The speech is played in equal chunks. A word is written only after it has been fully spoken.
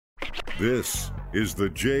This is the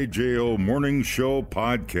JJO Morning Show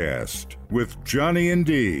podcast with Johnny and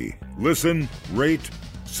D. Listen, rate,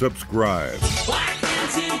 subscribe. Why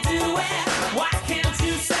can't you do it? Why can't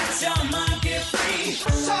you set your monkey free?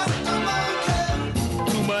 Shut the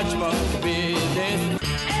monkey. Too much monkey business.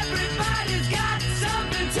 Everybody's got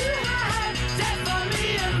something to hide. Except for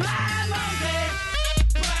me and my monkey.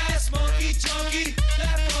 Brass monkey, chunky,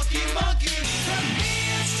 that funky monkey. To me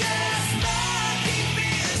it's just monkey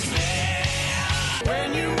business.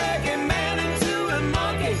 When you make a man into a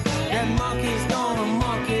monkey, that monkey's gonna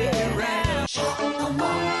monkey around. Shut the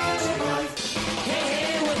monkey's life.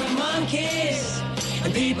 Hey, we're the monkeys,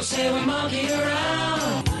 and people say we monkey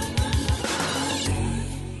around.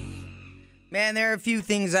 Man, there are a few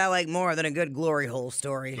things I like more than a good glory hole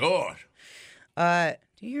story. God. Let's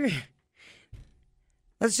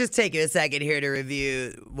just take a second here to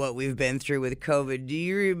review what we've been through with COVID. Do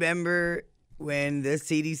you remember when the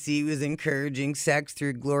CDC was encouraging sex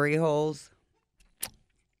through glory holes?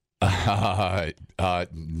 I'm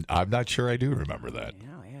not sure I do remember that.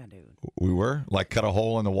 Yeah, dude. We were? Like cut a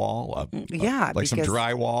hole in the wall? Yeah, like some because-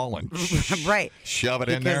 drywall and Right. shove it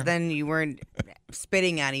in Because there? then you weren't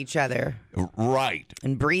spitting on each other Right.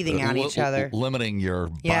 and breathing on each other. Limiting your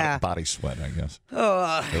Yeah. body sweat, I guess.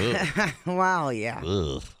 Oh, wow, yeah.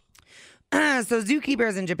 Ugh. So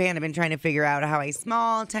zookeepers in Japan have been trying to figure out how a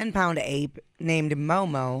small 10-pound ape named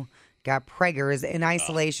Momo got preggers in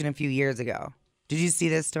isolation a few years ago. Did you see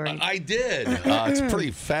this story? I did. It's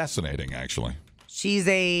pretty fascinating, actually. She's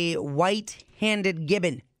a white-handed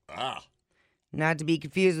gibbon. Ah. Not to be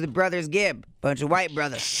confused with the brothers Gibb, bunch of white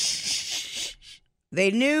brothers.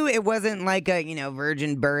 They knew it wasn't like a,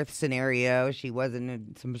 virgin birth scenario. She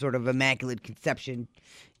wasn't some sort of immaculate conception,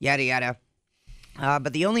 yada, yada.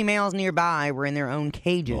 But the only males nearby were in their own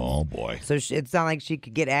cages. Oh, boy. So it's not like she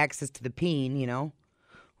could get access to the peen,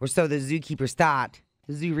 Or so the zookeepers thought.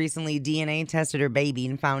 The zoo recently DNA tested her baby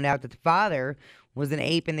and found out that the father was an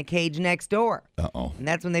ape in the cage next door. Uh-oh. And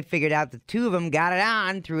that's when they figured out the two of them got it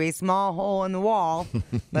on through a small hole in the wall,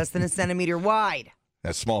 less than a centimeter wide.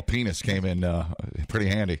 That small penis came in pretty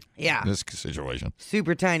handy. Yeah. In this situation.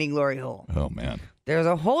 Super tiny glory hole. Oh, man. There's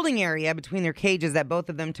a holding area between their cages that both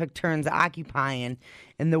of them took turns occupying,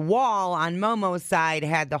 and the wall on Momo's side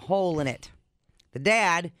had the hole in it. The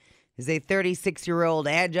dad is a 36-year-old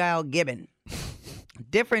agile gibbon.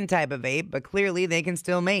 Different type of ape, but clearly they can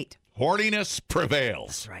still mate. Horniness prevails.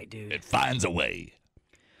 That's right, dude. It finds a way.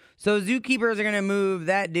 So zookeepers are going to move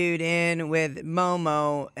that dude in with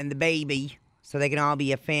Momo and the baby so they can all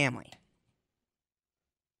be a family.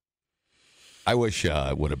 I wish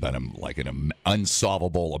it would have been an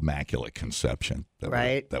unsolvable immaculate conception.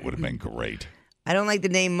 Right. That would have been great. I don't like the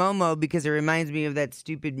name Momo because it reminds me of that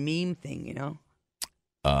stupid meme thing,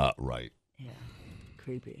 Right. Yeah.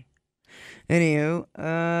 Creepy. Anywho,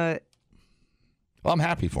 Well, I'm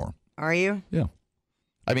happy for him. are you? Yeah.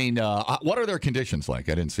 I mean, what are their conditions like?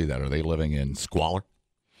 I didn't see that. Are they living in squalor?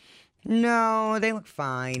 No, they look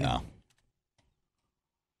fine. No.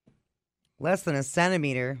 Less than a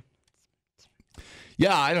centimeter.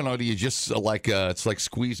 Yeah, I don't know. Do you just it's like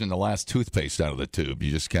squeezing the last toothpaste out of the tube? You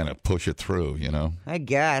just kind of push it through, I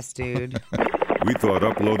guess, dude. We thought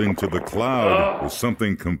uploading to the cloud was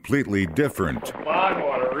something completely different.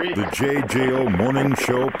 The JJO Morning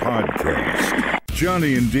Show podcast.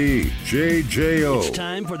 Johnny and D, JJO. It's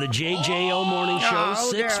time for the JJO Morning Show Oh,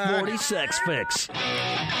 640 Sex Fix.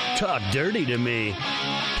 Talk dirty to me,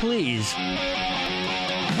 please.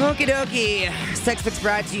 Okie dokie. Sex Fix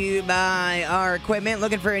brought to you by Our Equipment.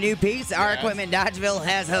 Looking for a new piece? Our Equipment Dodgeville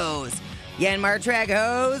has hose. Yanmar track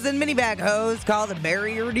hose and mini bag hose. Call the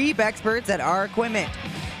barrier deep experts at Our Equipment.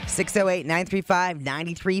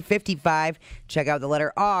 608-935-9355. Check out the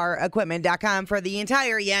letter R, equipment.com for the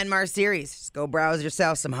entire Yanmar series. Just go browse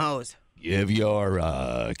yourself some hose. Give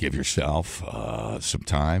yourself some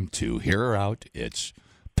time to hear her out. It's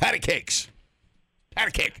Patty Cakes.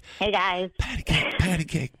 Patty Cake. Hey, guys. Patty Cake. Patty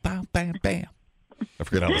Cake. Bam, bam, bam. I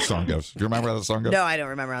forget how the song goes. Do you remember how the song goes? No, I don't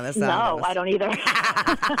remember how this sounds. No, I don't either.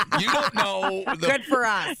 You don't know the Good for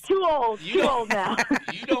us. Too old. Too old now.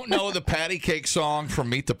 You don't know the Patty Cake song from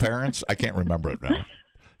Meet the Parents? I can't remember it now.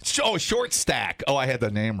 Oh, Short Stack. Oh, I had the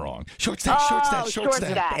name wrong. Short Stack, Short Stack, Short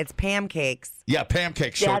Stack. It's Pam Cakes. Yeah, Pam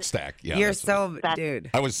Cake, Short Stack. Yeah, You're that's so, That- dude.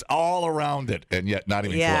 I was all around it, and yet not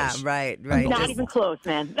even Yeah, close. right. Not Just even close,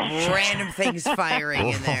 man. random things firing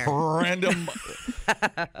in there. Random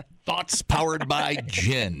thoughts powered by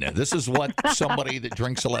gin. This is what somebody that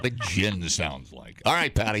drinks a lot of gin sounds like. All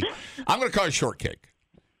right, Patty. I'm going to call it Shortcake.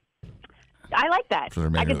 I like that. For the I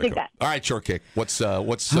remainder can of the dig call. that. All right, Shortcake. What's Oh,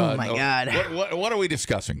 my God. What are we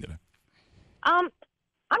discussing today?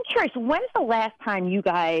 I'm curious, when's the last time you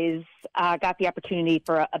guys got the opportunity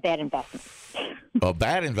for a bad investment? A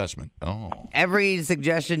bad investment. Oh. Every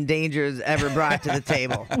suggestion Danger's ever brought to the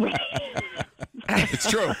table. It's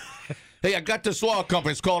true. Hey, I got this law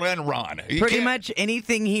company. It's called Enron. Pretty much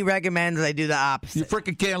anything he recommends, I do the You opposite.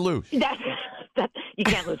 freaking can't lose. You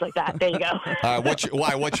can't lose like that. There you go.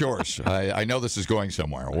 What's yours? I know this is going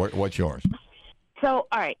somewhere. What's yours? So,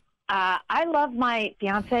 all right. I love my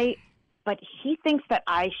fiance, but he thinks that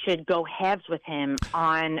I should go halves with him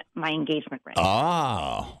on my engagement ring.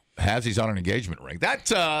 Halvesies on an engagement ring. That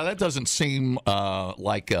doesn't seem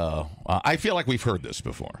like. I feel like we've heard this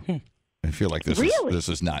before. I feel like this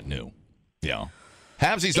is not new. Yeah,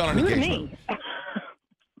 halvesies on an engagement.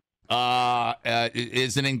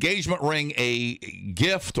 Is an engagement ring a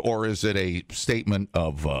gift or is it a statement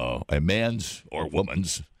of a man's or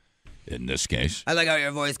woman's? In this case, I like how your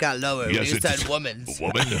voice got lower when you said woman's.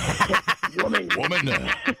 Woman. Woman.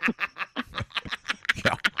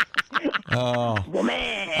 Yeah.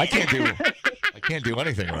 Woman. I can't do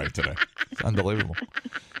anything right today. It's unbelievable.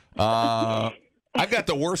 I've got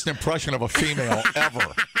the worst impression of a female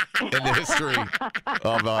ever in the history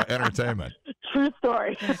of entertainment. True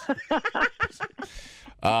story.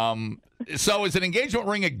 So is an engagement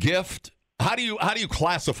ring a gift? How do you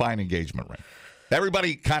classify an engagement ring?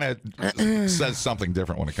 Everybody kind of says something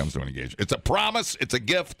different when it comes to an engagement. It's a promise. It's a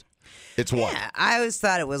gift. It's what? Yeah, I always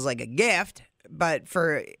thought it was like a gift, but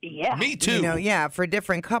for me too. For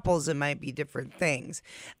different couples, it might be different things.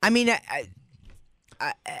 I mean,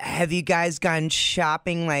 have you guys gone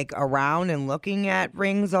shopping like around and looking at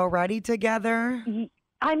rings already together?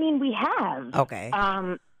 I mean, we have. Okay.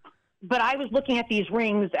 But I was looking at these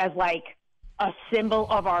rings as like a symbol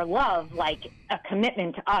of our love, like a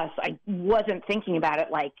commitment to us. I wasn't thinking about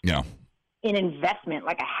it like an investment,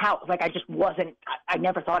 like a house. Like I just wasn't. I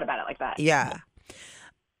never thought about it like that. Yeah.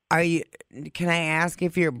 Can I ask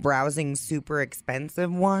if you're browsing super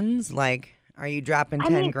expensive ones? Like, are you dropping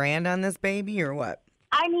 10 grand on this baby or what?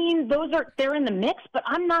 I mean, they're in the mix, but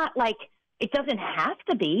I'm not like, it doesn't have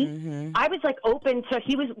to be. Mm-hmm. I was like open to,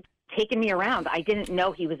 he was taking me around. I didn't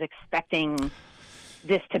know he was expecting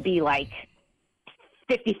this to be like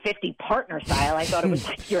 50-50 partner style. I thought it was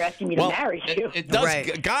like, you're asking me to marry you. It does.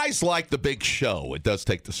 Right. Guys like the big show. It does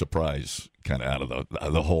take the surprise kind of out of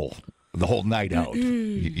the whole night out.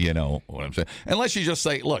 You know what I'm saying? Unless you just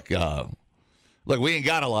say, look, we ain't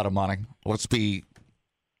got a lot of money. Let's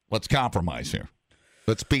compromise here.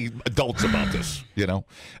 Let's be adults about this. You know,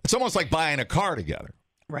 it's almost like buying a car together.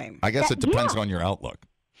 Right. I guess it depends on your outlook.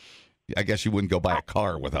 I guess you wouldn't go buy a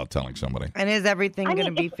car without telling somebody. And is everything going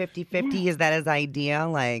to be 50-50? Is that his idea?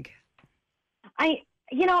 Like, it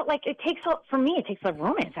takes the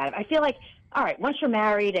romance out of it. I feel like, all right, once you're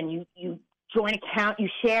married and you joint account, you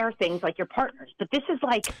share things like your partners. But this is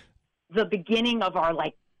like the beginning of our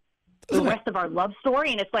the rest of our love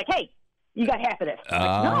story, and it's like, hey, you got half of this. No,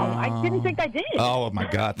 I didn't think I did. Oh my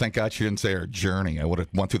God! Thank God she didn't say her journey. I would have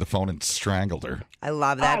went through the phone and strangled her. I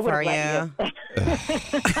love that for you.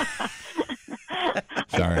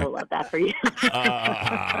 Sorry. I still love that for you.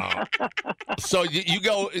 So you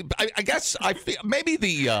go. I guess I feel maybe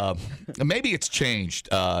maybe it's changed.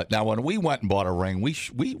 Now when we went and bought a ring,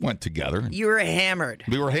 we went together. You were hammered.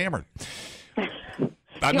 We were hammered.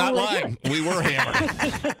 I'm not lying. We were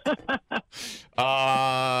hammered.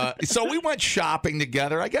 So we went shopping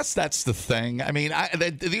together. I guess that's the thing. I mean,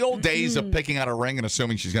 the old days of picking out a ring and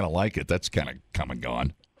assuming she's going to like it, that's kind of come and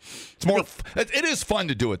gone. It's more. It is fun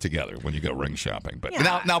to do it together when you go ring shopping. But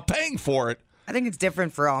now paying for it. I think it's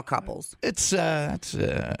different for all couples. It's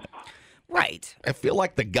right. I feel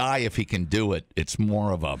like the guy, if he can do it, it's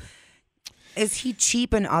more of a. Is he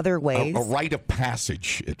cheap in other ways? A rite of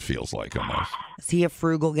passage, it feels like almost. Is he a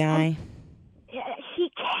frugal guy?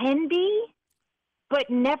 He can be, but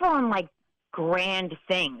never on like grand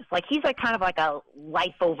things. Like he's like kind of like a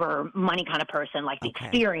life over money kind of person, like the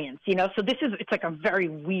experience, you know? So it's like a very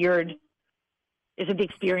weird, is it the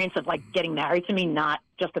experience of like getting married to me, not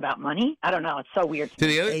just about money? I don't know. It's so weird.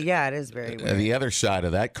 Yeah, it is very weird. The other side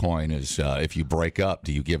of that coin is if you break up,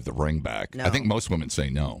 do you give the ring back? No. I think most women say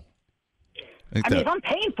no. I mean, if I'm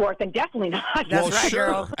paying for it, then definitely not. That's right, sure,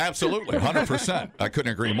 girl. Absolutely, 100%. I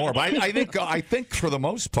couldn't agree more. But I think for the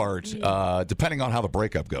most part, depending on how the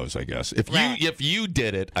breakup goes, I guess if you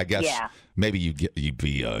did it, I guess maybe you'd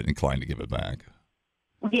be inclined to give it back.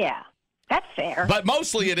 Yeah, that's fair. But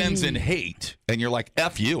mostly it ends in hate, and you're like,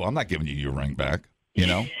 "F you! I'm not giving you your ring back." You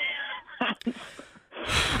know.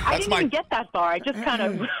 I didn't even get that far. I just kind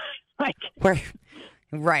of like.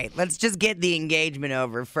 Right. Let's just get the engagement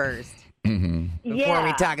over first. before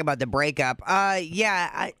we talk about the breakup.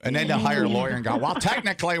 And then to hire a lawyer and go, well,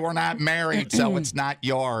 technically we're not married, so it's not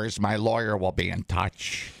yours. My lawyer will be in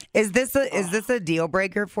touch. Is this a deal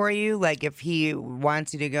breaker for you? Like, if he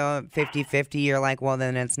wants you to go 50-50, you're like, well,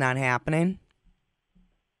 then it's not happening?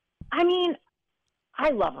 I mean, I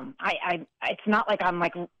love him. I it's not like I'm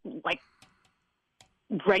like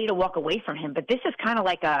ready to walk away from him, but this is kind of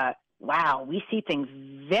like a, wow, we see things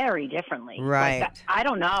very differently. Right. Like I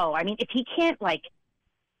don't know. I mean, if he can't like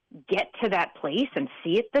get to that place and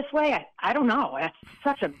see it this way, I don't know. That's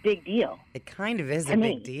such a big deal. It kind of is To a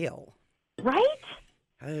me. big deal. Right?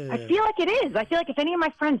 I feel like it is. I feel like if any of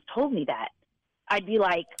my friends told me that, I'd be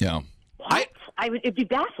like, Yeah. what? It'd be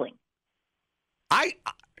baffling.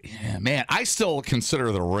 Man, I still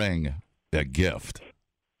consider the ring a gift.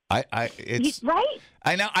 It's Right?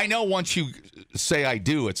 I know once you say I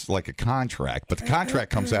do, it's like a contract, but the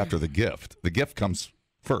contract comes after the gift. The gift comes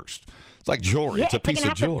first. It's like jewelry. Yeah, it's a it's like piece an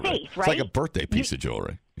of act of jewelry. faith, It's like a right? birthday piece of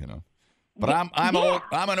jewelry, you know. But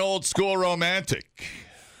I'm an old school romantic.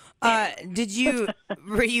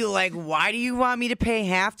 Were you like, why do you want me to pay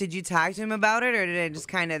half? Did you talk to him about it, or did it just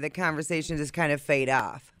kind of, the conversation just kind of fade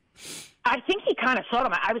off? I think he kind of saw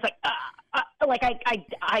them. I was like,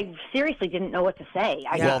 I seriously didn't know what to say.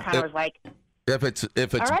 I just kind of was like, If it's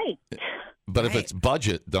all right. But if it's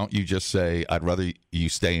budget, don't you just say, I'd rather you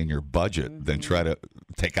stay in your budget than try to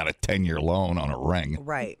take out a 10-year loan on a ring?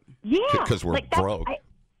 Right. Yeah. Because we're broke.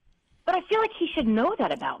 But I feel like he should know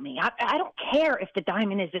that about me. I don't care if the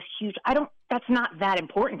diamond is this huge. That's not that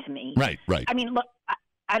important to me. Right. I mean, look,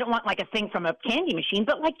 I don't want like a thing from a candy machine,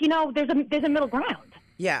 but like, there's a middle ground.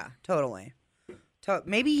 Yeah, totally.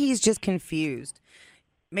 Maybe he's just confused.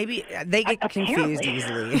 Maybe they get confused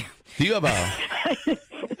easily. Do you have a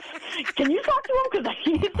Can you talk to him? Because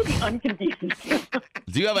he needs to be unconfused.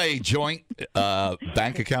 Do you have a joint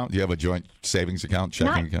bank account? Do you have a joint savings account,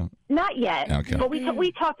 checking account? Not yet. Okay. But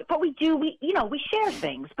we talk. But we do. We share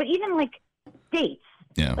things. But even like dates.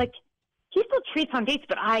 Yeah. Like he still treats on dates,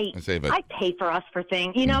 but I pay for us for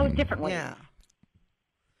things. Different ways. Yeah.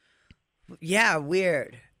 Yeah,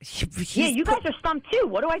 weird. Yeah, you guys are stumped too.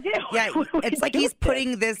 What do I do? Yeah, What do we it's like do he's with this?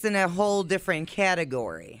 putting this in a whole different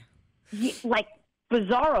category. Like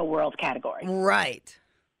bizarro world category. Right.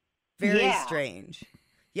 Very Yeah. strange.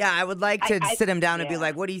 Yeah, I would like to sit him down and be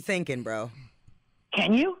like, what are you thinking, bro?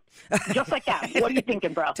 Can you? Just like that. What are you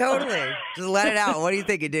thinking, bro? Totally. Just let it out. What are you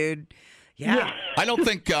thinking, dude? Yeah. I don't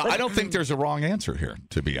think there's a wrong answer here,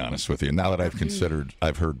 to be honest with you. Now that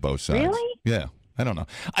I've heard both sides. Really? Yeah. I don't know.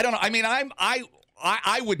 I mean,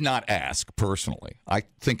 I would not ask personally. I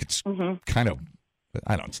think it's kind of,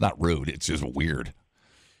 it's not rude. It's just weird.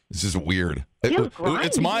 This is weird. Feels grimy.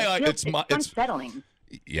 It's unsettling.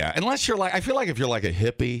 Yeah, unless you're like, I feel like if you're like a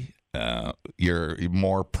hippie, you're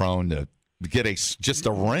more prone to get just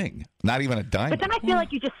a ring, not even a diamond. But then I feel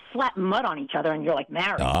like you just slap mud on each other and you're like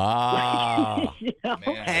married. Ah, You know?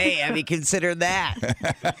 man. Hey, have you considered that?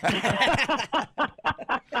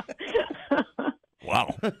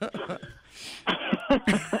 Wow.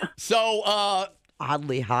 So,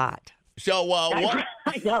 Oddly hot. what?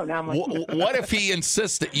 I know. Now I'm like, What if he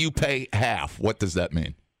insists that you pay half? What does that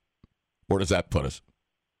mean? Where does that put us?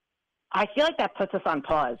 I feel like that puts us on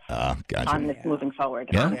pause Gotcha. on this moving forward,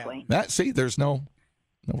 Yeah. honestly. See, there's no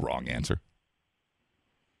wrong answer.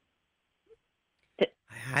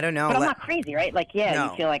 I don't know. But I'm not crazy, right? Like, yeah,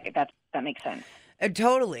 No. you feel like that makes sense.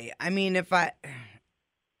 Totally. I mean, if I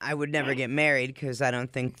would never get married because I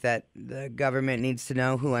don't think that the government needs to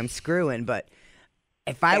know who I'm screwing. But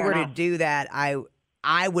if I Fair were to enough. do that,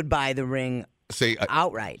 I would buy the ring See,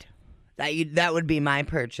 outright. That would be my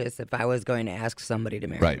purchase if I was going to ask somebody to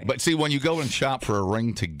marry right. me. But see, when you go and shop for a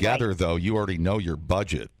ring together, though, you already know your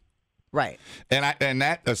budget. Right. And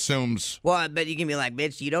that assumes. Well, but you can be like,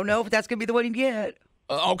 bitch, you don't know if that's going to be the one you get.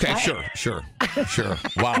 Okay, sure.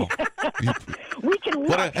 Wow. We can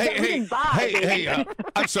look. Hey, we can buy, baby.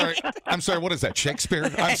 I'm sorry. What is that, Shakespeare?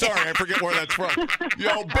 I'm sorry, I forget where that's from.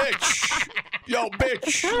 Yo, bitch.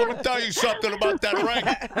 Let me tell you something about that ring.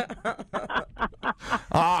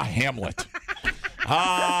 Hamlet.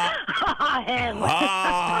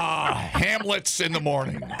 Hamlet's in the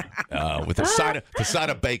morning with a side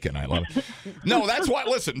of bacon. I love it. No, that's why.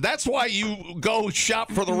 Listen, that's why you go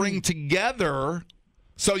shop for the ring together.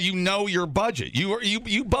 So you know your budget.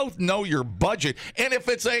 You both know your budget. And if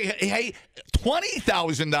it's a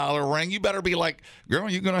 $20,000 ring, you better be like, girl,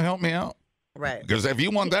 you going to help me out? Right. Because if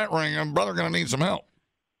you want that ring, I'm brother going to need some help,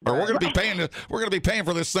 or we're going to be paying. We're going to be paying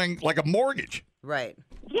for this thing like a mortgage. Right.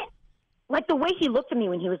 Yeah. Like the way he looked at me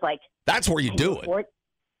when he was like, That's where you do it. afford-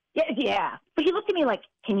 Yeah. But he looked at me like,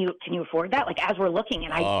 can you afford that? Like, as we're looking,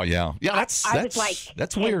 and Oh, yeah. Yeah, I was like,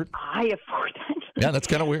 that's can weird. I afford that? Yeah, that's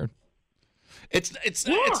kind of weird. It's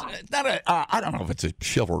not a, I don't know if it's a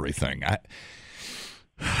chivalry thing.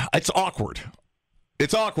 It's awkward.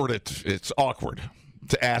 It's awkward. It's awkward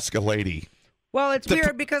to ask a lady. Well, it's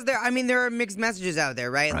weird because there are mixed messages out there,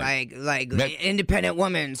 right? Like independent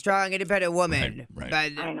woman, strong independent woman. Right.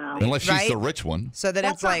 But, I know. Unless she's the rich one. So then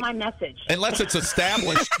That's it's not like my message. Unless it's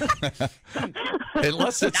established.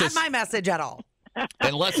 unless it's not my message at all.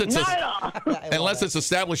 unless it's Not at all. unless it's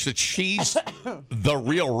established that she's the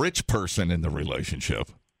real rich person in the relationship.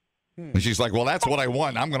 And she's like, well, that's what I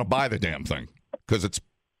want. I'm going to buy the damn thing because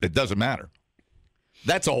it doesn't matter.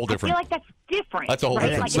 That's a whole different. I feel like that's different. That's a whole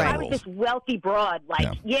different Like set if of I was rules. this wealthy broad,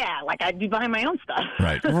 like like I'd be buying my own stuff.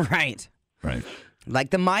 Right. Right. Right. Like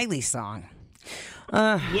the Miley song.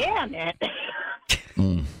 Yeah, man.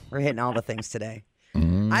 We're hitting all the things today.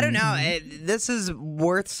 I don't know. This is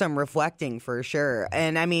worth some reflecting for sure.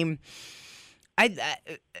 And I mean,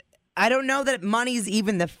 I don't know that money's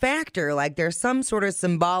even the factor. Like there's some sort of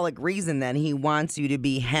symbolic reason that he wants you to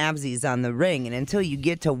be halvesies on the ring. And until you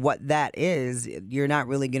get to what that is, you're not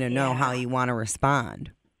really going to know how you want to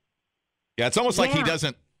respond. Yeah, it's almost like he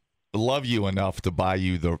doesn't love you enough to buy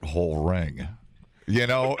you the whole ring. You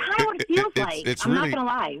know, It's kind of what it feels like. I'm really, not gonna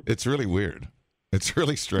lie. It's really weird. It's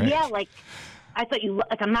really strange. Yeah, like I thought you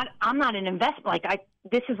like. I'm not an investment. Like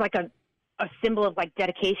this is like a symbol of like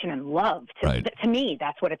dedication and love. To me,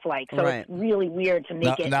 that's what it's like. So it's really weird to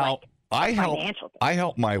make it now like financial thing. I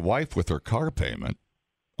help my wife with her car payment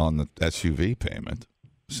on the SUV payment.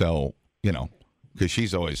 So, you know, because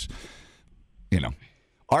she's always, you know,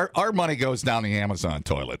 our money goes down the Amazon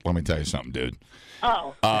toilet. Let me tell you something, dude.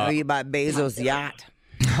 Oh. You buy Bezos' yacht.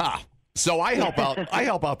 Ha. So I help out. I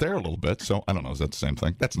help out there a little bit. So I don't know. Is that the same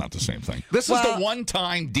thing? That's not the same thing. This is the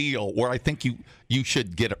one-time deal where I think you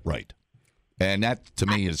should get it right, and that to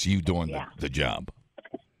me is you doing the job.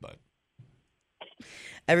 But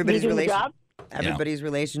everybody's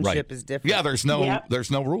relationship is different. Yeah, there's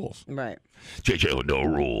no rules. Right. JJ, no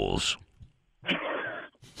rules.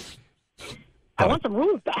 I want some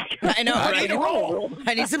rules back. I know. I need a rule.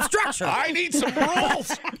 I need some structure. I need some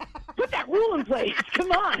rules. Put that rule in place.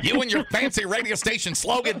 Come on. You and your fancy radio station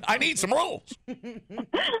slogan. I need some rules.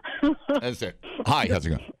 That's it. Hi, how's it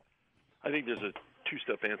going? I think there's a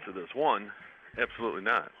two-step answer to this. One, absolutely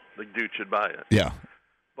not. The dude should buy it. Yeah.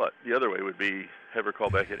 But the other way would be have her call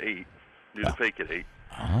back at 8, do the fake at 8,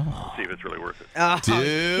 see if it's really worth it.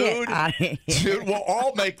 Dude, we'll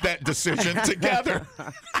all make that decision together.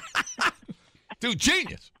 Dude,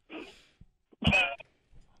 genius.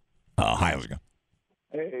 Hi, how's it going?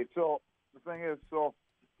 Hey, so the thing is,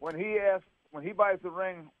 when he buys the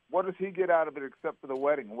ring, what does he get out of it except for the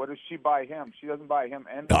wedding? What does she buy him? She doesn't buy him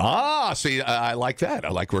anything. See, I like that. I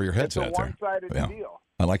like where your head's at there. It's a one-sided deal.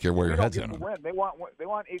 I like where your head's They at. don't get to win. They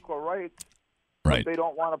want equal rights. Right. But they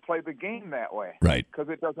don't want to play the game that way. Right. Because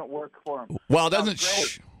it doesn't work for them. Well, it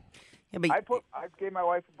doesn't. Yeah, but I gave my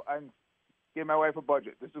wife a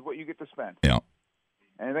budget. This is what you get to spend. Yeah.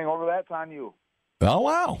 Anything over that's on you. Oh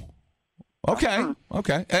wow. Okay.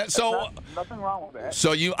 Okay. So nothing wrong with that.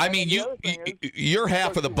 So you're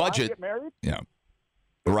half of the budget. Get married? Yeah.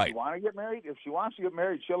 Right. If you want to get married? If she wants to get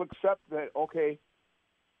married, she'll accept that. Okay.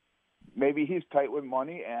 Maybe he's tight with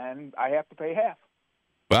money, and I have to pay half.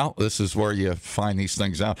 Well, this is where you find these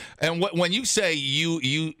things out. And when you say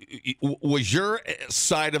you was your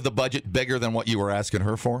side of the budget bigger than what you were asking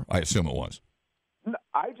her for? I assume it was. No,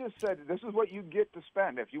 I just said this is what you get to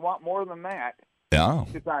spend. If you want more than that,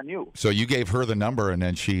 it's on you. So you gave her the number, and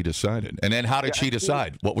then she decided. And then how did she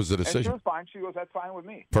decide? What was the decision? And she was fine. She goes, that's fine with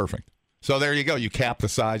me. Perfect. So there you go. You cap the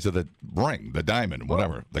size of the ring, the diamond,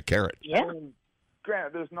 whatever, the carat. Yeah. I mean,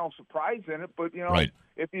 granted, there's no surprise in it, but,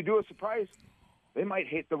 if you do a surprise, they might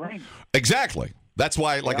hate the ring. Exactly. That's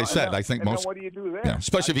why, like I said, I think and most. Then what do you do there? Yeah,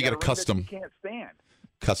 especially if you get a custom. You can't stand.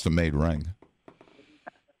 Custom-made ring.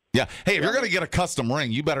 Yeah. Hey, if you're going to get a custom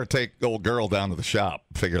ring, you better take the old girl down to the shop,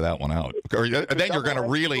 figure that one out. Or then you're going to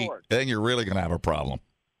really, then you're really going to have a problem.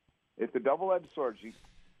 It's a double-edged sword.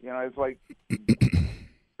 It's like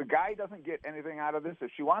the guy doesn't get anything out of this.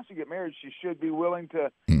 If she wants to get married, she should be willing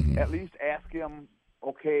to at least ask him,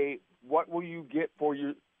 okay, what will you get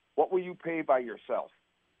what will you pay by yourself?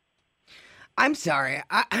 I'm sorry.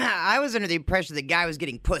 I was under the impression the guy was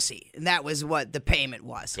getting pussy, and that was what the payment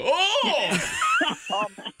was. Oh!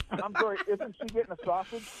 I'm sorry. Isn't she getting a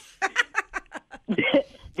sausage?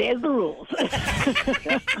 There's the rules. And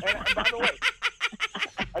by the way,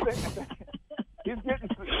 I think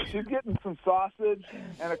she's getting some sausage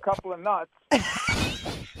and a couple of nuts.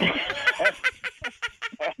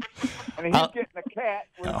 And he's getting a cat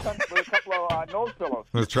with a couple of nose pillows.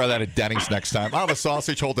 Let's try that at Denny's next time. I'll have a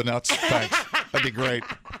sausage, hold the nuts. Thanks. That'd be great.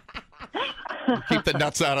 Keep the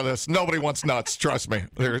nuts out of this. Nobody wants nuts. Trust me.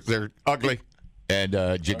 They're ugly and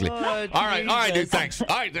jiggly. Oh, all right, dude. Thanks. All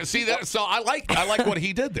right, see that? So I like what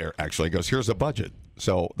he did there. Actually, he goes, here's a budget.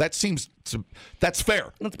 So that's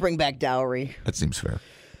fair. Let's bring back dowry. That seems fair.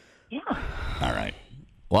 Yeah. All right.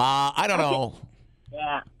 Well, I don't know.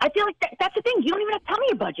 Yeah. I feel like that's the thing. You don't even have to tell me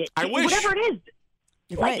your budget. I wish. Whatever it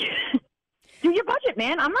is. Right. Like, do your budget,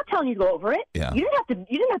 man. I'm not telling you to go over it. Yeah. You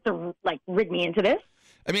didn't have to like rig me into this.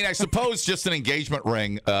 I mean, I suppose just an engagement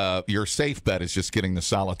ring, your safe bet is just getting the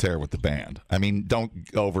solitaire with the band. I mean, don't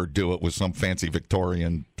overdo it with some fancy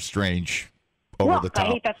Victorian, strange, over the top. I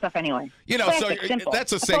hate that stuff anyway. You know, Classic, so simple.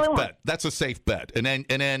 that's a That's all I safe want. bet. That's a safe bet. And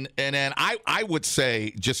then I would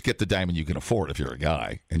say just get the diamond you can afford if you're a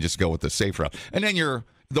guy, and just go with the safe route. And then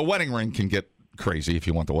the wedding ring can get crazy if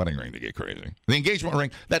you want the wedding ring to get crazy. The engagement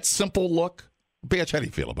ring, that simple look. Bitch, how do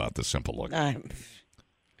you feel about this simple look?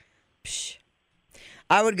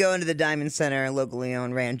 I would go into the Diamond Center, a locally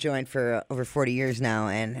owned ran joint for over 40 years now,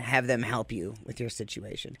 and have them help you with your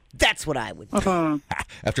situation. That's what I would do.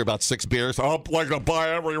 After about 6 beers, I'm like to buy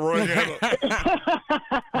every ring.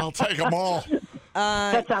 I'll take them all.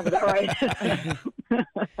 That sounds about right.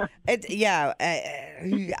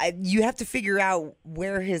 You have to figure out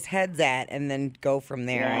where his head's at and then go from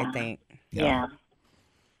there, Yeah. I think. Yeah.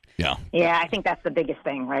 Yeah. Yeah, I think that's the biggest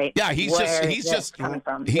thing, right? Yeah, he's just coming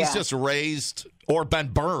from. Yeah. just raised or been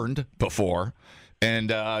burned before, and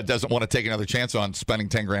doesn't want to take another chance on spending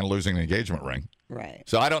 10 grand losing an engagement ring. Right.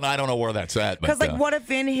 So I don't know where that's at. Because, But what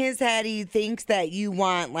if in his head he thinks that you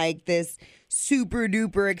want, like, this super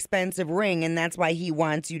duper expensive ring, and that's why he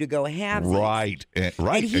wants you to go half. right,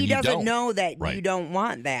 right, And he you doesn't don't. know that Right. you don't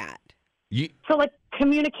want that. So, like,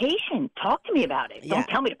 communication. Talk to me about it. Yeah. Don't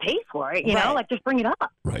tell me to pay for it. You Right. know, like, just bring it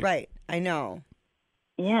up. Right. Right. I know.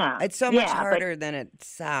 Yeah. It's so much Yeah, but- harder than it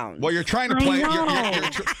sounds. Well, you're trying to I play. know.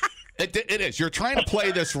 It is. You're trying to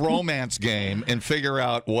play this romance game and figure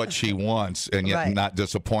out what she wants, and yet Right. not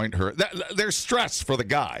disappoint her. There's stress for the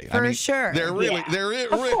guy. For sure. They're really. Yeah. They're. Of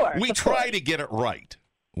course, we of try course. to get it right.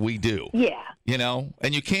 We do. Yeah. You know,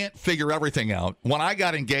 and you can't figure everything out. When I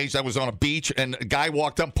got engaged, I was on a beach, and a guy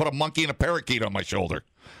walked up and put a monkey and a parakeet on my shoulder.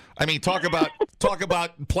 I mean, talk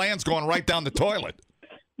about plans going right down the toilet.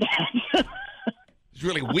 It's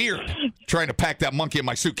really weird trying to pack that monkey in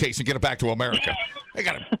my suitcase and get it back to America.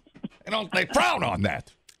 They frown on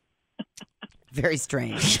that. Very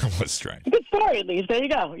strange. It was strange. Good story, at least. There you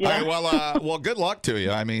go. You All know? right, well, good luck to you.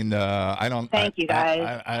 I mean, I don't. Thank you,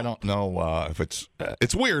 guys. I don't know if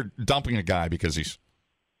it's weird dumping a guy because he's.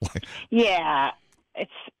 Yeah.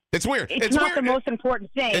 It's weird. It's not weird. the most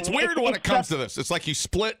important thing. It's weird when it comes to this. It's like you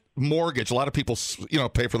split mortgage. A lot of people,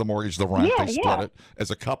 pay for the mortgage, the rent. Yeah, they split it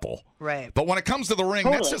as a couple. Right. But when it comes to the ring,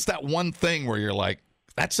 that's Totally. just that one thing where you're like,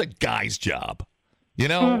 that's a guy's job. You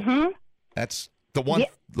know, Mm-hmm. that's the one. Yeah.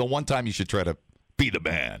 The one time you should try to be the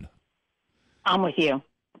man. I'm with you.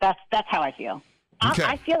 That's how I feel. Okay.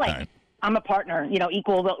 I feel like All right. I'm a partner. You know,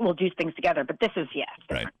 equal. We'll do things together. But this is Right.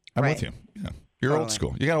 different. I'm Right. with you. Yeah. You're old Totally.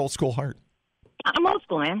 school. You got an old school heart. I'm old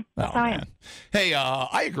school, man. Oh, That's how I am. man. Hey,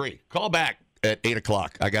 I agree. Call back at 8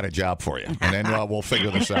 o'clock. I got a job for you. And then we'll figure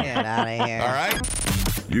this out. Get out of here. All right?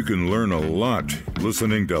 You can learn a lot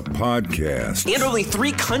listening to podcasts. And only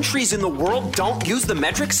 3 countries in the world don't use the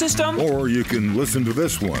metric system? Or you can listen to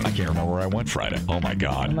this one. I can't remember where I went Friday. Oh, my Oh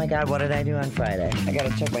God. my God, what did I do on Friday? I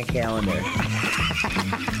gotta check my calendar.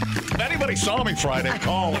 If anybody saw me Friday,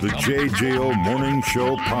 call. The JJO Morning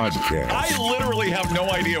Show Podcast. I literally have no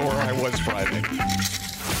idea where I was Friday.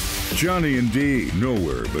 Johnny and D,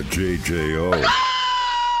 nowhere but JJO.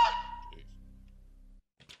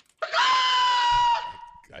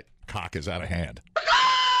 That cock is out of hand.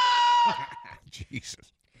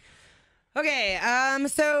 Jesus. Okay,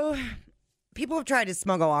 so people have tried to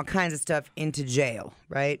smuggle all kinds of stuff into jail,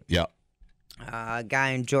 right? Yeah. A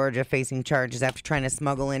guy in Georgia facing charges after trying to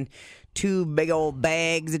smuggle in 2 big old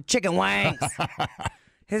bags of chicken wings.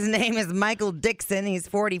 His name is Michael Dixon. He's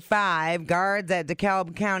 45. Guards at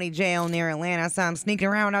DeKalb County Jail near Atlanta saw him sneaking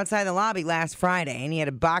around outside the lobby last Friday, and he had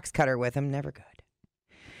a box cutter with him. Never good.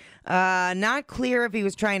 Not clear if he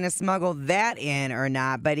was trying to smuggle that in or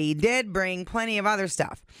not, but he did bring plenty of other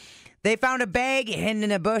stuff. They found a bag hidden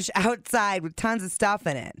in a bush outside with tons of stuff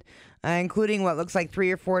in it, including what looks like 3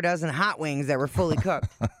 or 4 dozen hot wings that were fully cooked.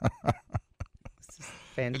 This is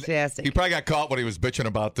fantastic. He probably got caught when he was bitching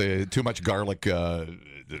about the too much garlic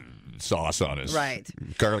sauce on his. Right.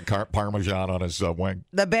 Garlic Parmesan on his wing.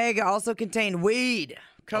 The bag also contained weed,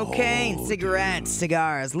 Cocaine, cigarettes,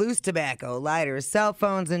 cigars, loose tobacco, lighters, cell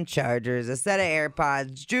phones and chargers, a set of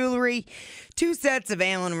AirPods, jewelry, 2 sets of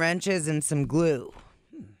Allen wrenches, and some glue.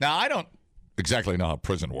 Now, I don't exactly know how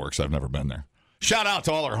prison works. I've never been there. Shout out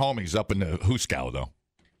to all our homies up in the Huskow, though.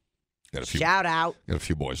 Shout out. Got a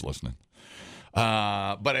few boys listening.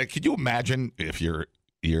 But could you imagine if you're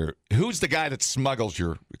who's the guy that smuggles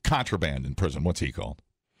your contraband in prison? What's he called?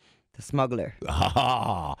 The smuggler.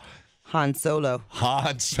 Ah. Han Solo.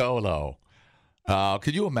 Han Solo.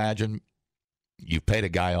 Could you imagine you paid a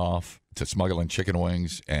guy off to smuggle in chicken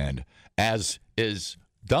wings, and as is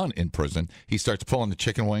done in prison, he starts pulling the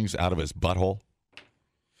chicken wings out of his butthole?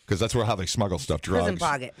 Because that's how they smuggle stuff, drugs. Prison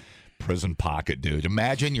pocket. Prison pocket, dude.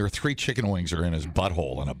 Imagine your 3 chicken wings are in his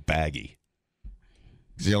butthole in a baggie.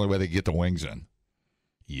 It's the only way they get the wings in.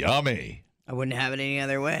 Yummy. I wouldn't have it any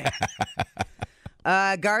other way.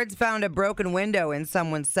 Guards found a broken window in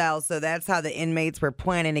someone's cell, so that's how the inmates were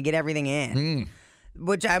planning to get everything in.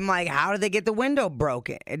 Which I'm like, how did they get the window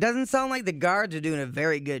broken? It doesn't sound like the guards are doing a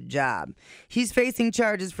very good job. He's facing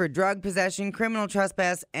charges for drug possession, criminal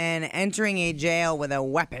trespass, and entering a jail with a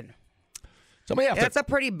weapon. That's a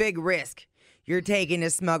pretty big risk you're taking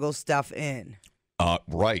to smuggle stuff in.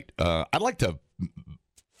 Right. I'd like to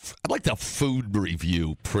food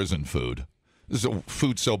review prison food. This is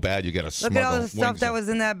food so bad you got to smuggle. Look at all the stuff that was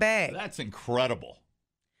in that bag. That's incredible.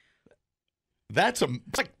 It's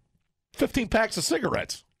like 15 packs of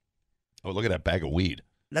cigarettes. Oh, look at that bag of weed.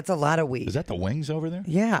 That's a lot of weed. Is that the wings over there?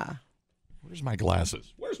 Yeah. Where's my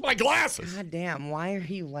glasses? Where's my glasses? God damn, why are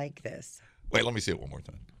you like this? Wait, let me see it one more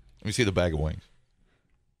time. Let me see the bag of wings.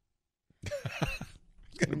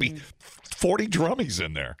 It's going to be 40 drummies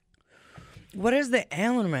in there. What is the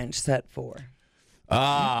Allen wrench set for?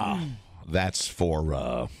 That's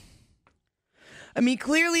for... I mean,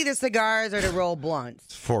 clearly the cigars are to roll blunts.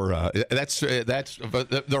 That's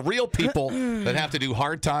the real people that have to do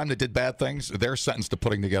hard time that did bad things. They're sentenced to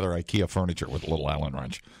putting together IKEA furniture with a little Allen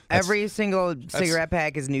wrench. Every single cigarette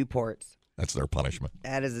pack is Newports. That's their punishment.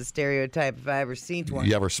 That is a stereotype if I ever seen one.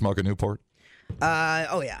 You ever smoke a Newport?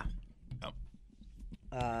 Oh yeah.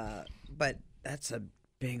 No. But that's a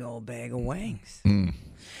big old bag of wings.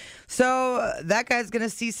 So that guy's gonna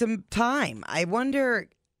see some time. I wonder.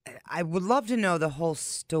 I would love to know the whole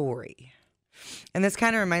story. And this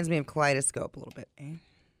kind of reminds me of Kaleidoscope a little bit. Eh?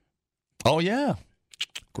 Oh, yeah.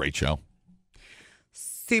 Great show.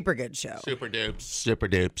 Super good show. Super dupes. Super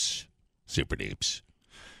dupes. Super dupes.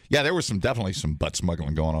 Yeah, there was definitely some butt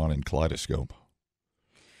smuggling going on in Kaleidoscope.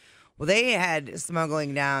 Well, they had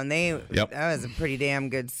smuggling down. Yep. That was a pretty damn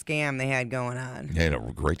good scam they had going on. They had a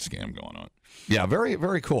great scam going on. Yeah, very,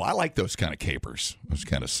 very cool. I like those kind of capers,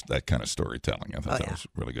 that kind of storytelling. I thought that was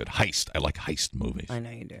really good. Heist. I like heist movies. I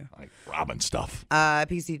know you do. I like robbing stuff.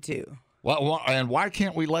 PC2. Well, and why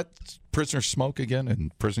can't we let prisoners smoke again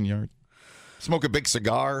in prison yard? Smoke a big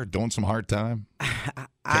cigar, doing some hard time,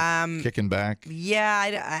 kicking back.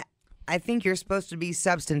 Yeah, I think you're supposed to be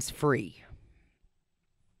substance free.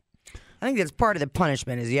 I think that's part of the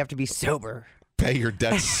punishment is you have to be sober. Pay your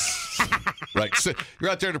debts. Right. So you're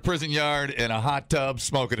out there in the prison yard in a hot tub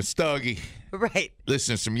smoking a stogie. Right.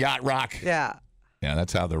 Listening to some yacht rock. Yeah. Yeah,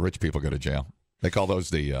 that's how the rich people go to jail. They call those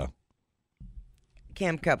the...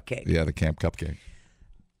 Camp Cupcake. Yeah, the Camp Cupcake.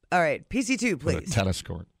 All right. PC2, please. With a tennis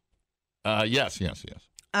court. Yes.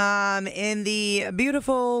 In the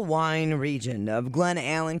beautiful wine region of Glen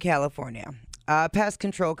Allen, California, a pest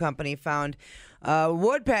control company found a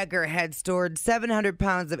woodpecker had stored 700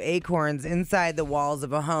 pounds of acorns inside the walls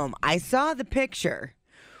of a home. I saw the picture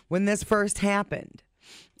when this first happened.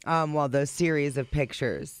 The series of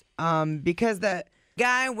pictures. Because the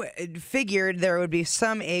guy figured there would be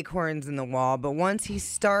some acorns in the wall, but once he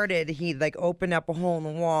started, he opened up a hole in the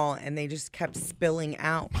wall and they just kept spilling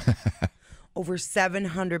out. Over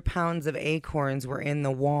 700 pounds of acorns were in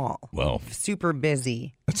the wall. Well, super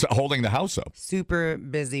busy. It's holding the house up. Super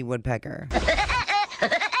busy woodpecker.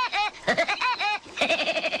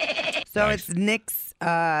 So nice. It's Nick's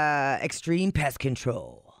Extreme Pest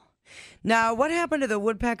Control. Now, what happened to the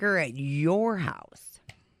woodpecker at your house?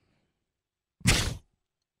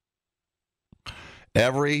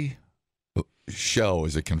 Every show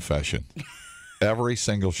is a confession. Every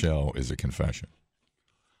single show is a confession.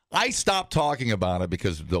 I stopped talking about it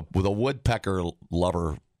because the woodpecker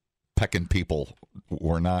lover pecking people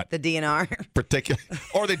were not the DNR particular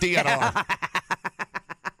or the DNR.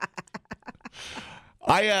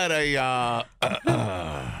 I had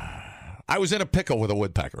I was in a pickle with a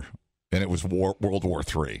woodpecker, and it was World War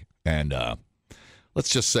III. And let's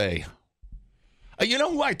just say, you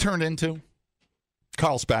know who I turned into?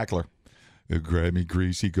 Carl Spackler. Grammy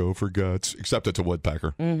greasy gopher guts. Except it's a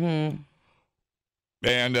woodpecker. Mm-hmm.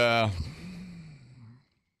 And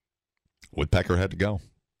woodpecker had to go.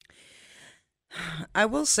 I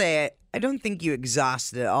will say, I don't think you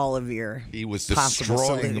exhausted all of your He was possible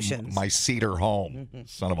destroying solutions. my cedar home.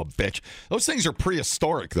 Son of a bitch. Those things are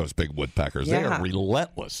prehistoric, those big woodpeckers. They Yeah. are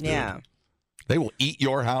relentless, dude. Yeah. They will eat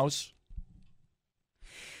your house.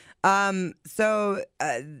 So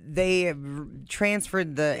they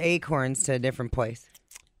transferred the acorns to a different place.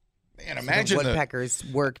 Man, So imagine the the woodpeckers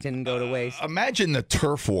worked and go to waste. Imagine the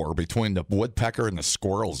turf war between the woodpecker and the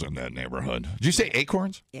squirrels in that neighborhood. Did you say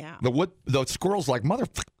acorns? Yeah. The squirrels like,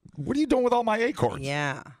 what are you doing with all my acorns?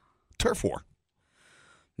 Yeah. Turf war.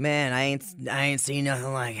 Man, I ain't seen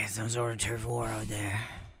nothing like it. Some sort of turf war out there.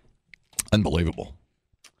 Unbelievable.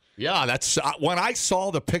 Yeah, that's when I saw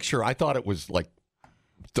the picture, I thought it was like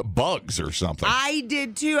the bugs or something. I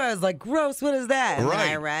did too. I was like, gross, what is that? And then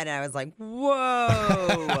I Right. read it. I was like,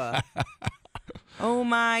 whoa. Oh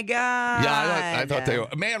my God. Yeah, I thought they were.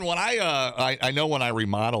 Man, when I know when I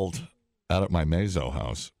remodeled out at my Meso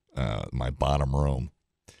house, my bottom room,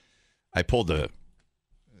 I pulled it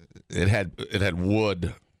had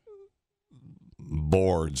wood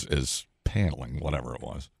boards as paneling, whatever it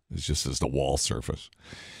was. It's just as the wall surface.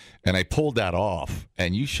 And I pulled that off,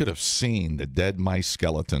 and you should have seen the dead mice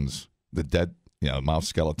skeletons, the dead mouse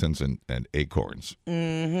skeletons and acorns.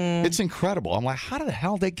 Mm-hmm. It's incredible. I'm like, how the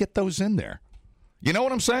hell did they get those in there? You know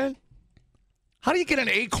what I'm saying? How do you get an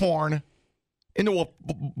acorn into a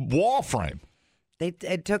wall frame?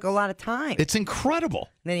 It took a lot of time. It's incredible.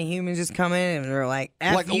 Then humans just come in and they're like,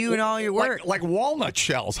 F you and all your work. Like walnut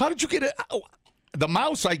shells. How did you get it? The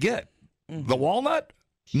mouse, I get. The walnut?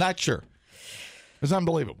 Not sure. It's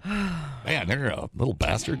unbelievable. Man, they're a little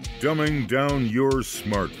bastard. Dumbing down your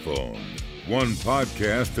smartphone. One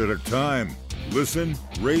podcast at a time. Listen,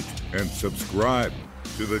 rate, and subscribe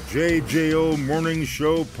to the JJO Morning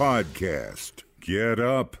Show podcast. Get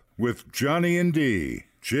up with Johnny and D.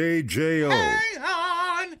 JJO. Hang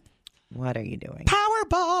on. What are you doing?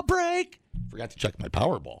 Powerball break. Forgot to check my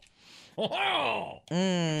Powerball. Oh.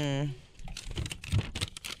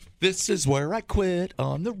 This is where I quit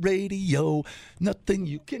on the radio. Nothing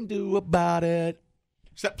you can do about it.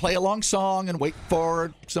 Except play a long song and wait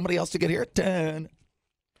for somebody else to get here at 10.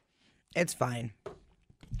 It's fine.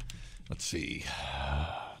 Let's see.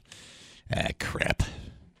 Crap.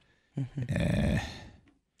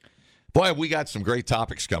 Boy, we got some great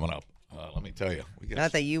topics coming up. Let me tell you. We got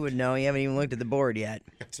Not that you would know. You haven't even looked at the board yet.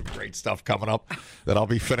 some great stuff coming up that I'll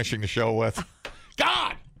be finishing the show with.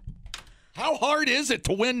 God! How hard is it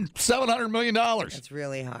to win $700 million? It's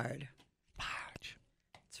really hard.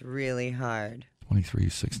 It's really hard.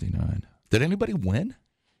 2369. Did anybody win?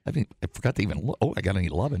 I forgot to even look. Oh, I got an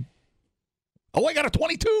 11. Oh, I got a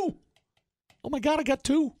 22. Oh, my God, I got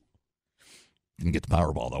 2. Didn't get the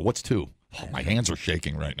Powerball, though. What's 2? Oh, my hands are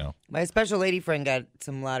shaking right now. My special lady friend got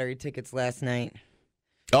some lottery tickets last night.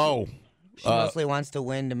 Oh. She mostly wants to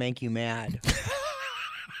win to make you mad.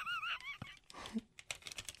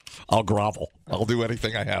 I'll grovel. I'll do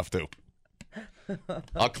anything I have to.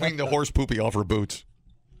 I'll clean the horse poopy off her boots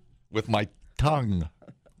with my tongue.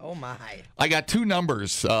 Oh, my. I got 2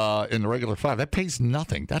 numbers in the regular 5. That pays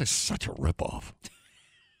nothing. That is such a ripoff.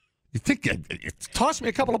 You think it toss me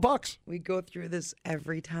a couple of bucks? We go through this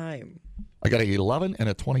every time. I got an 11 and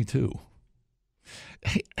a 22.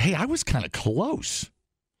 Hey, I was kind of close.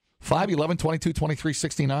 5, 11, 22, 23,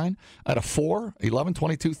 69. I had a 4, 11,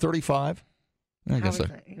 22, 35. I guess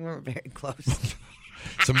You weren't very close.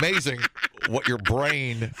 it's amazing what your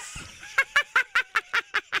brain...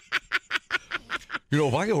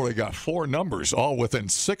 if I only got 4 numbers, all within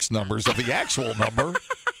 6 numbers of the actual number,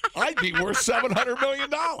 I'd be worth $700 million.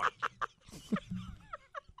 God,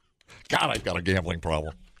 I've got a gambling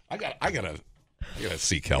problem. I gotta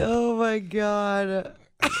seek help. Oh, my God.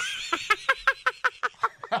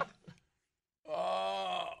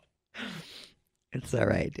 It's all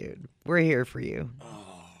right, dude. We're here for you.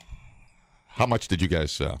 How much did you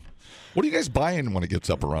guys what are you guys buying when it gets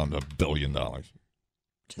up around $1 billion?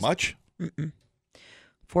 Much?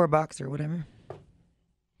 $4 or whatever.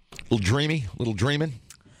 Little dreaming?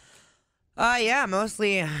 Yeah,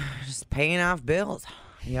 mostly just paying off bills.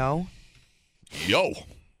 Yo.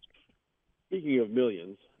 Speaking of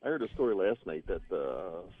millions, I heard a story last night that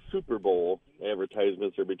the Super Bowl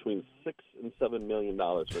advertisements are between $6 and $7 million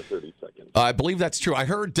for 30 seconds. I believe that's true. I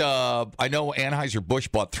heard, I know Anheuser-Busch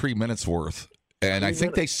bought 3 minutes worth, and I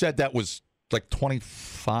think they said that was like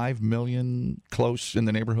 25 million close in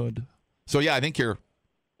the neighborhood. So yeah, I think you're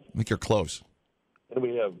close. And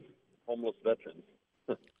we have homeless veterans.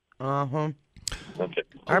 Uh-huh. Okay.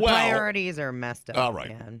 Our Well, priorities are messed up. all right.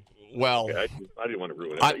 Man. Well, Okay, I didn't want to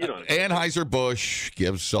ruin it. But, you know, Anheuser-Busch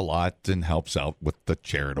gives a lot and helps out with the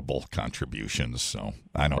charitable contributions. So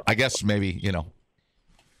I guess maybe,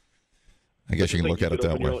 I guess you can look at it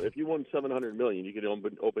that way. If you won $700 million, you could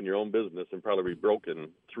open your own business and probably be broke in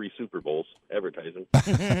 3 Super Bowls advertising.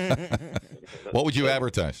 What would you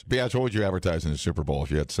advertise? Biatch, what would you advertise in the Super Bowl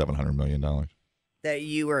if you had $700 million? That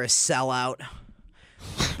you were a sellout,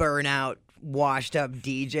 burnout, washed up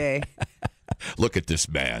DJ. Look at this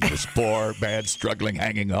man, this poor man struggling,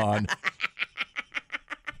 hanging on.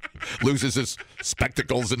 Loses his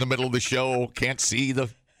spectacles in the middle of the show, can't see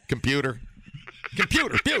the computer.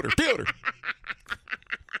 Computer.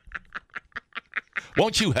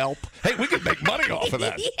 Won't you help? Hey, we could make money off of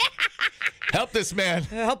that. Yeah. Help this man.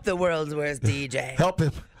 Help the world's worst DJ. Help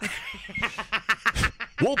him.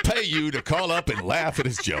 We'll pay you to call up and laugh at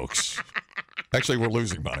his jokes. Actually, we're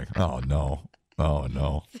losing money. Oh, no.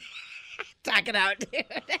 Talk it out, dude.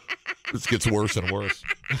 This gets worse and worse.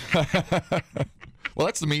 Well,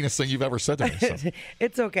 that's the meanest thing you've ever said to me. So.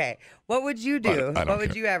 It's okay. What would you do? I don't What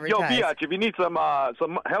would care. you advertise? Yo, Biatch, if you need some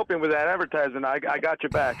helping with that advertising, I got your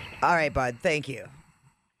back. All right, bud. Thank you.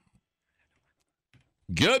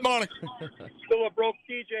 Good morning. Still a broke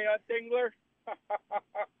DJ on Dingler?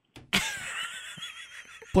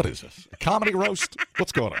 What is this? A comedy roast?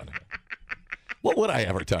 What's going on? What would I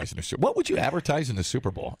advertise in the Super Bowl? What would you advertise in the Super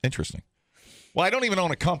Bowl? Interesting. Well, I don't even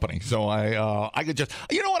own a company, so I could just...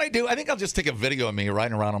 You know what I do? I think I'll just take a video of me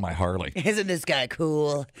riding around on my Harley. Isn't this guy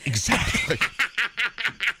cool? Exactly.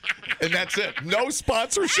 And that's it. No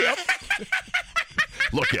sponsorship.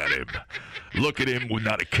 Look at him. Look at him with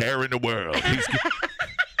not a care in the world.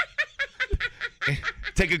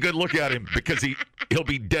 Take a good look at him because he'll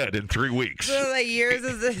be dead in 3 weeks. So like years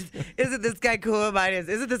isn't this guy cool about it?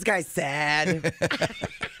 Isn't this guy sad?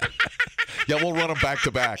 Yeah, we'll run them back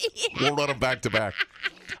to back. We'll run them back to back.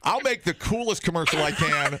 I'll make the coolest commercial I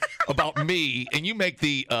can about me, and you make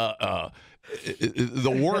the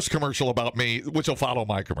worst commercial about me, which will follow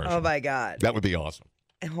my commercial. Oh my God. That would be awesome.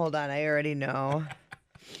 Hold on, I already know.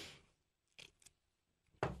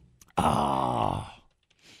 Let's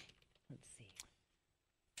see.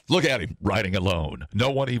 Look at him riding alone. No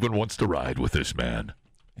one even wants to ride with this man.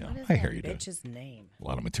 Yeah, What is I that hear you. Do. bitch's name? A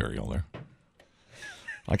lot of material there.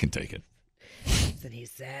 I can take it. Isn't he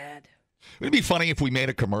sad? It'd be funny if we made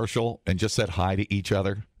a commercial and just said hi to each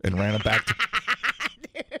other and ran it back to.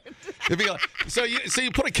 It'd be like, so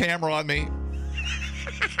you put a camera on me.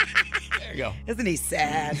 There you go. Isn't he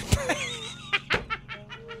sad?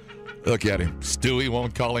 Look at him. Stewie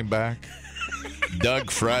won't call him back.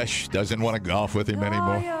 Doug Fresh doesn't want to golf with him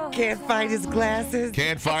anymore. Can't find his glasses.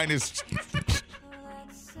 Can't find his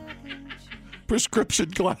prescription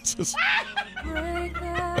glasses.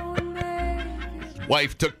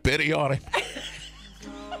 Wife took pity on him.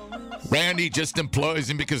 Randy just employs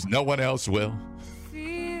him because no one else will.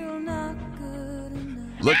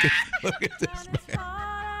 Look at this man.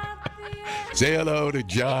 Say hello to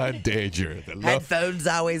John Danger. Headphones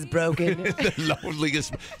always broken. The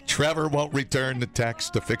loneliest. Trevor won't return the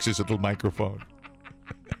text to fix his little microphone.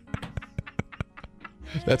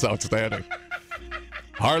 That's outstanding.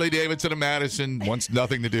 Harley Davidson of Madison wants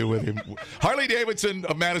nothing to do with him. Harley Davidson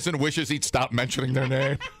of Madison wishes he'd stop mentioning their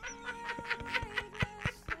name.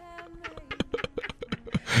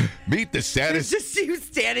 Meet the saddest. It's just you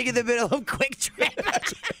standing in the middle of Quick Trip.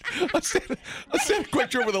 I said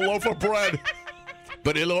Quick Trip with a loaf of bread,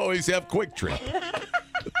 but he'll always have Quick Trip.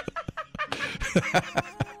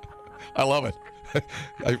 I love it.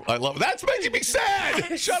 I love it. That's making me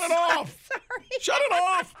sad. Shut it off. Sorry. Shut it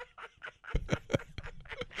off.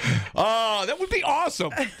 Oh, that would be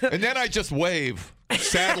awesome. And then I just wave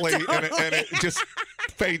sadly, and it just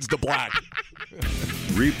fades to black.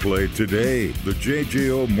 Replay today the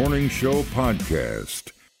JJO Morning Show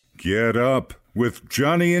podcast. Get up with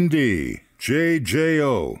Johnny and D.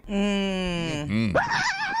 JJO.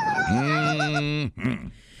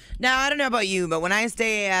 Now, I don't know about you, but when I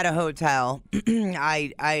stay at a hotel,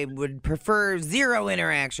 I would prefer zero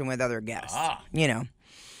interaction with other guests. You know.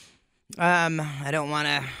 I don't want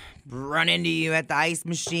to run into you at the ice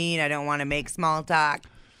machine. I don't want to make small talk.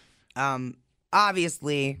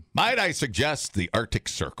 Obviously. Might I suggest the Arctic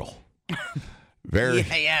Circle? Very.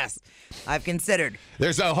 Yeah, yes. I've considered.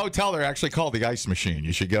 There's a hotel there actually called the Ice Machine.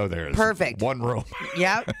 You should go there. It's perfect. One room.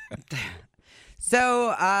 Yep.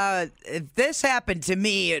 So, if this happened to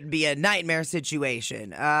me, it'd be a nightmare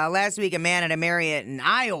situation. Last week, a man at a Marriott in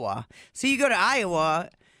Iowa. So you go to Iowa,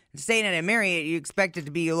 staying at a Marriott, you expect it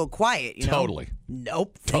to be a little quiet, you know? Totally.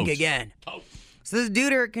 Nope. Think again. So this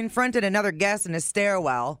dude confronted another guest in a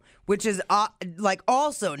stairwell which is like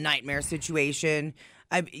also nightmare situation.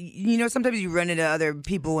 Sometimes you run into other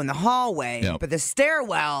people in the hallway, but the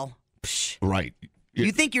stairwell, right.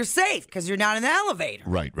 You think you're safe because you're not in the elevator.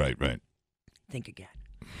 Right. Think again.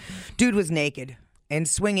 Dude was naked and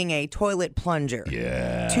swinging a toilet plunger.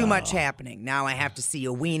 Yeah. Too much happening. Now I have to see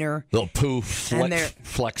a wiener. Little poof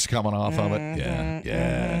flex coming off of it.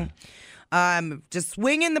 Yeah. Just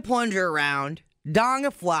swinging the plunger around, dong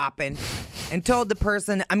a flopping, and told the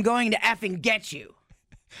person, I'm going to effing get you.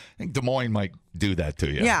 I think Des Moines might do that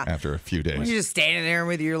to you after a few days. You're just standing there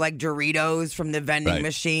with your like Doritos from the vending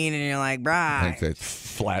machine, and you're like, right. Like that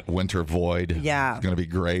flat winter void. Yeah. It's going to be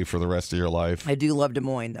gray for the rest of your life. I do love Des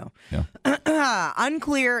Moines, though. Yeah.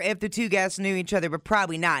 Unclear if the two guests knew each other, but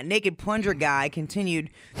probably not. Naked plunger guy continued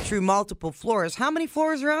through multiple floors. How many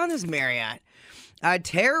floors are on this Marriott?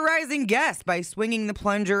 Terrorizing guests by swinging the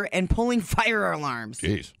plunger and pulling fire alarms.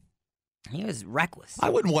 Jeez. He was reckless. I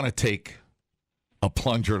wouldn't want to take a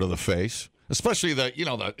plunger to the face, especially the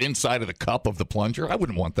inside of the cup of the plunger. I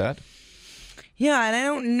wouldn't want that. Yeah, and I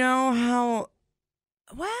don't know how.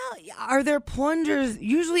 Well, are there plungers?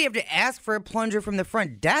 Usually you have to ask for a plunger from the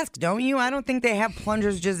front desk, don't you? I don't think they have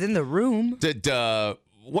plungers just in the room. Did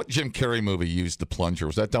what Jim Carrey movie used the plunger?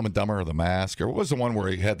 Was that Dumb and Dumber or The Mask? Or what was the one where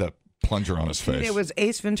he had the plunger on his face? It was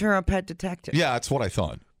Ace Ventura, Pet Detective. Yeah, that's what I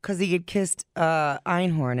thought. Because he had kissed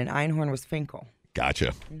Einhorn, and Einhorn was Finkel.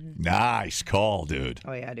 Gotcha. Nice call, dude.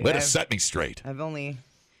 Oh yeah, dude. Way to set me straight. I've only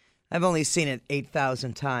seen it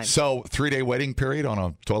 8,000 times. So 3-day waiting period on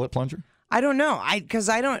a toilet plunger? I don't know. I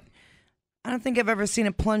don't think I've ever seen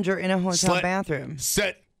a plunger in a hotel bathroom.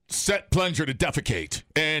 Set plunger to defecate.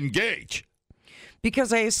 Engage.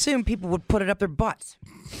 Because I assume people would put it up their butts,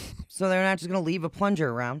 so they're not just going to leave a plunger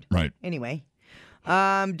around. Right. Anyway,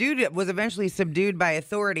 dude was eventually subdued by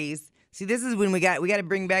authorities. See, this is when we got to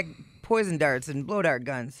bring back poison darts and blow dart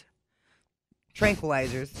guns,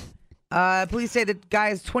 tranquilizers. Police say the guy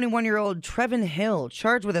is 21-year-old Trevin Hill,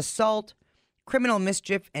 charged with assault, criminal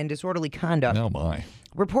mischief, and disorderly conduct. Oh, my.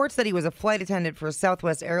 Reports that he was a flight attendant for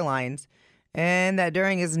Southwest Airlines and that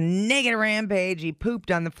during his naked rampage, he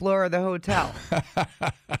pooped on the floor of the hotel.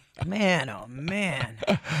 Man, oh, man.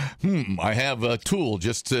 I have a tool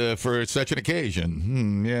just for such an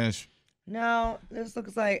occasion. Yes. No, this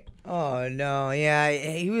looks like, oh, no, yeah,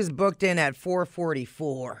 he was booked in at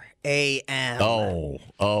 4:44 a.m.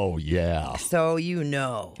 Oh, yeah. So you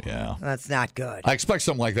know. Yeah. That's not good. I expect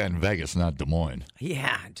something like that in Vegas, not Des Moines.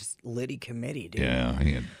 Yeah, just Liddy committee, dude. Yeah,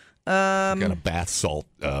 he had got a bath salt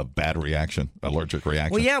bad reaction, allergic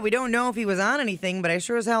reaction. Well, yeah, we don't know if he was on anything, but I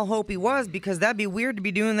sure as hell hope he was, because that'd be weird to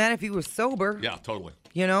be doing that if he was sober. Yeah, totally.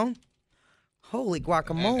 You know? Holy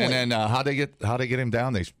guacamole. And then how'd they get him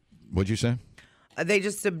down? What'd you say? They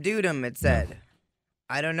just subdued him, it said. No.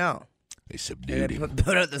 I don't know. They subdued him.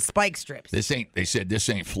 Put out the spike strips. They said this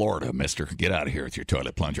ain't Florida, mister. Get out of here with your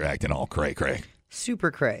toilet plunger acting all cray-cray. Super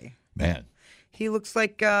cray. Man. He looks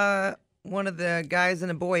like one of the guys in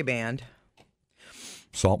a boy band.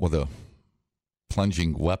 Assault with a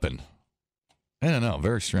plunging weapon. I don't know.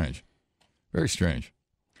 Very strange. Very strange.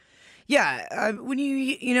 Yeah, when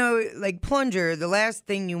you know, like plunger, the last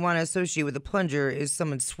thing you want to associate with a plunger is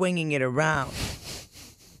someone swinging it around.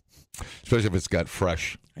 Especially if it's got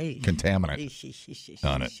fresh contaminant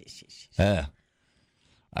on it. Yeah.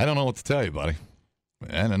 I don't know what to tell you, buddy.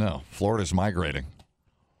 I don't know. Florida's migrating.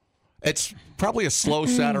 It's probably a slow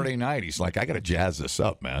Saturday night. He's like, I got to jazz this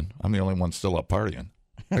up, man. I'm the only one still up partying.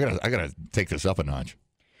 I gotta take this up a notch.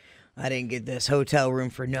 I didn't get this hotel room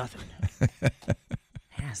for nothing.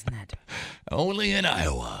 Hasn't that? Only in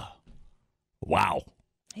Iowa. Wow.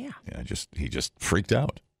 Yeah. Yeah. He just freaked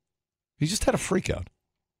out. He just had a freak out.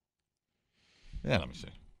 Yeah. Let me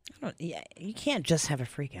see. You can't just have a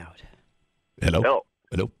freak out. Hello.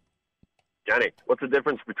 Johnny, what's the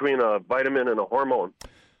difference between a vitamin and a hormone?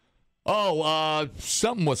 Oh,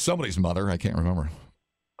 something with somebody's mother. I can't remember.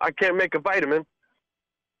 I can't make a vitamin.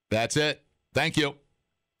 That's it. Thank you.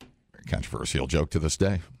 Very controversial joke to this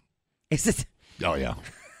day. Is it? Oh, yeah.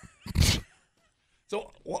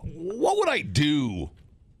 So what would I do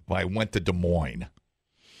if I went to Des Moines?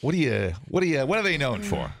 What are they known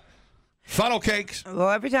for? Funnel cakes? Well,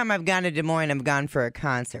 every time I've gone to Des Moines, I've gone for a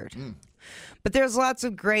concert. But there's lots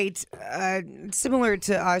of great, similar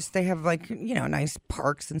to us, they have nice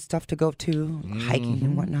parks and stuff to go to, hiking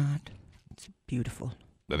and whatnot. It's beautiful.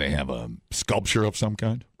 Do they have a sculpture of some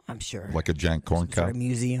kind? I'm sure. Like a giant corn cob? Or a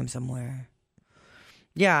museum somewhere.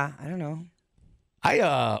 Yeah, I don't know. I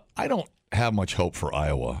don't have much hope for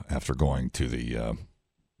Iowa after going to the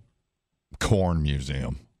Corn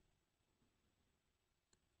Museum.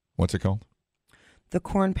 What's it called? The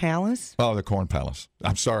Corn Palace? Oh, the Corn Palace.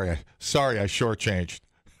 I'm sorry. I shortchanged.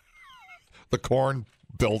 The Corn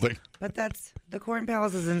Building. But the Corn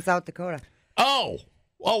Palace is in South Dakota. Oh,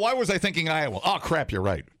 why was I thinking Iowa? Oh, crap, you're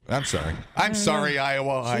right. I'm sorry. I'm sorry,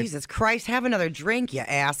 Iowa. Jesus Christ, have another drink, you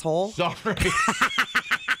asshole. Sorry.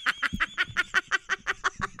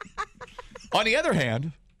 On the other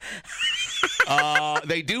hand,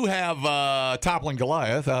 they do have Toppling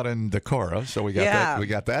Goliath out in Decorah, so we got that. We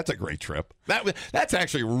got that. That's a great trip. That's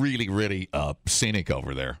actually really, really scenic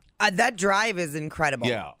over there. That drive is incredible.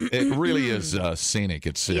 Yeah, it really is scenic.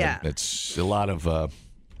 It's a lot of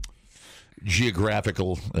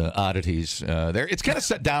geographical oddities there. It's kind of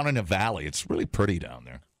set down in a valley. It's really pretty down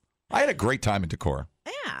there. I had a great time in Decorah.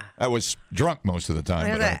 Yeah. I was drunk most of the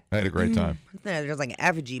time, but I had a great time. There's like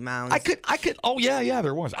effigy mounds. I could. Oh yeah,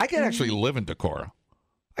 there was. I could actually live in Decorah.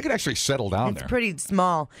 I could actually settle down there. It's pretty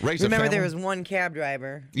small. Raise Remember, a family. there was one cab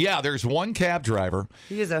driver. Yeah, there's one cab driver.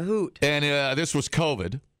 He was a hoot. And this was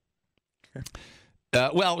COVID.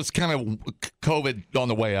 Well, it was kind of COVID on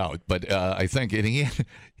the way out, but I think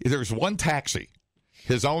there's one taxi,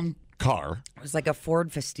 his own car. It was like a Ford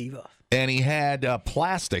Festiva. And he had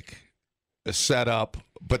plastic set up,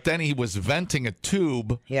 but then he was venting a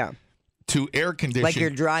tube to air condition. Like your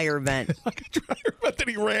dryer vent. Like a dryer vent that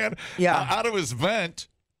he ran out of his vent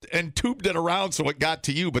and tubed it around so it got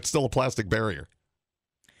to you, but still a plastic barrier.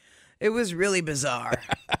 It was really bizarre,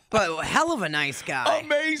 but hell of a nice guy.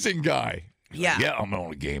 Amazing guy. Yeah. Yeah, I'm the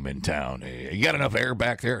only game in town. Hey, you got enough air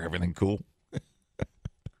back there? Everything cool?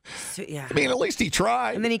 So, yeah. I mean, at least he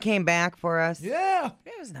tried. And then he came back for us. Yeah.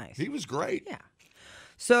 It was nice. He was great. Yeah.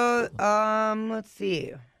 So, let's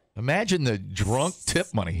see. Imagine the drunk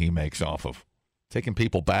tip money he makes off of taking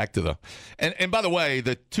people back to the... And by the way,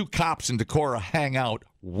 the two cops in Decorah hang out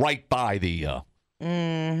right by the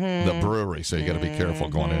brewery, so you got to be careful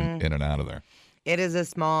going in and out of there. It is a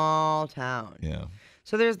small town. Yeah.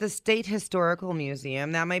 So there's the State Historical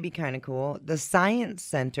Museum. That might be kind of cool. The Science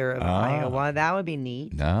Center of Iowa. That would be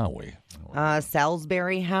neat.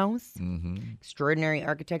 Salisbury House. Extraordinary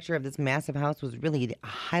architecture of this massive house was really the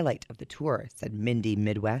highlight of the tour, said Mindy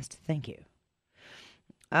Midwest. Thank you.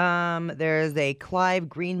 There's a Clive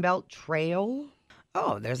Greenbelt Trail.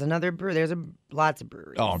 Oh, there's another brewery. There's lots of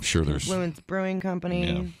breweries. Oh, I'm sure there's... Fluence Brewing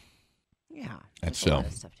Company. Yeah. That's a lot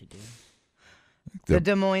of stuff to do. The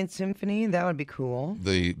Des Moines Symphony, that would be cool.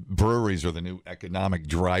 The breweries are the new economic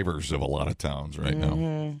drivers of a lot of towns right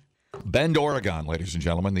now. Bend, Oregon, ladies and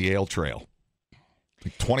gentlemen, the Ale Trail.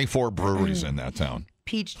 24 breweries in that town.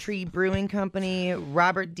 Peachtree Brewing Company,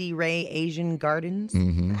 Robert D. Ray Asian Gardens. There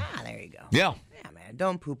you go. Yeah. Yeah, man,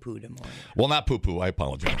 don't poo-poo Des Moines. Well, not poo-poo, I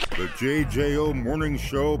apologize. The JJO Morning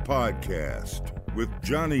Show Podcast with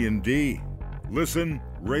Johnny and D. Listen,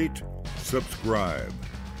 rate, subscribe.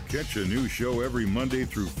 Catch a new show every Monday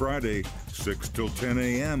through Friday, 6 till 10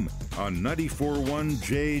 a.m. on 94.1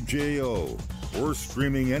 JJO or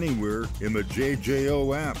streaming anywhere in the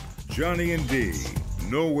JJO app. Johnny and D,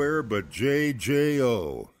 nowhere but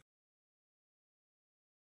JJO.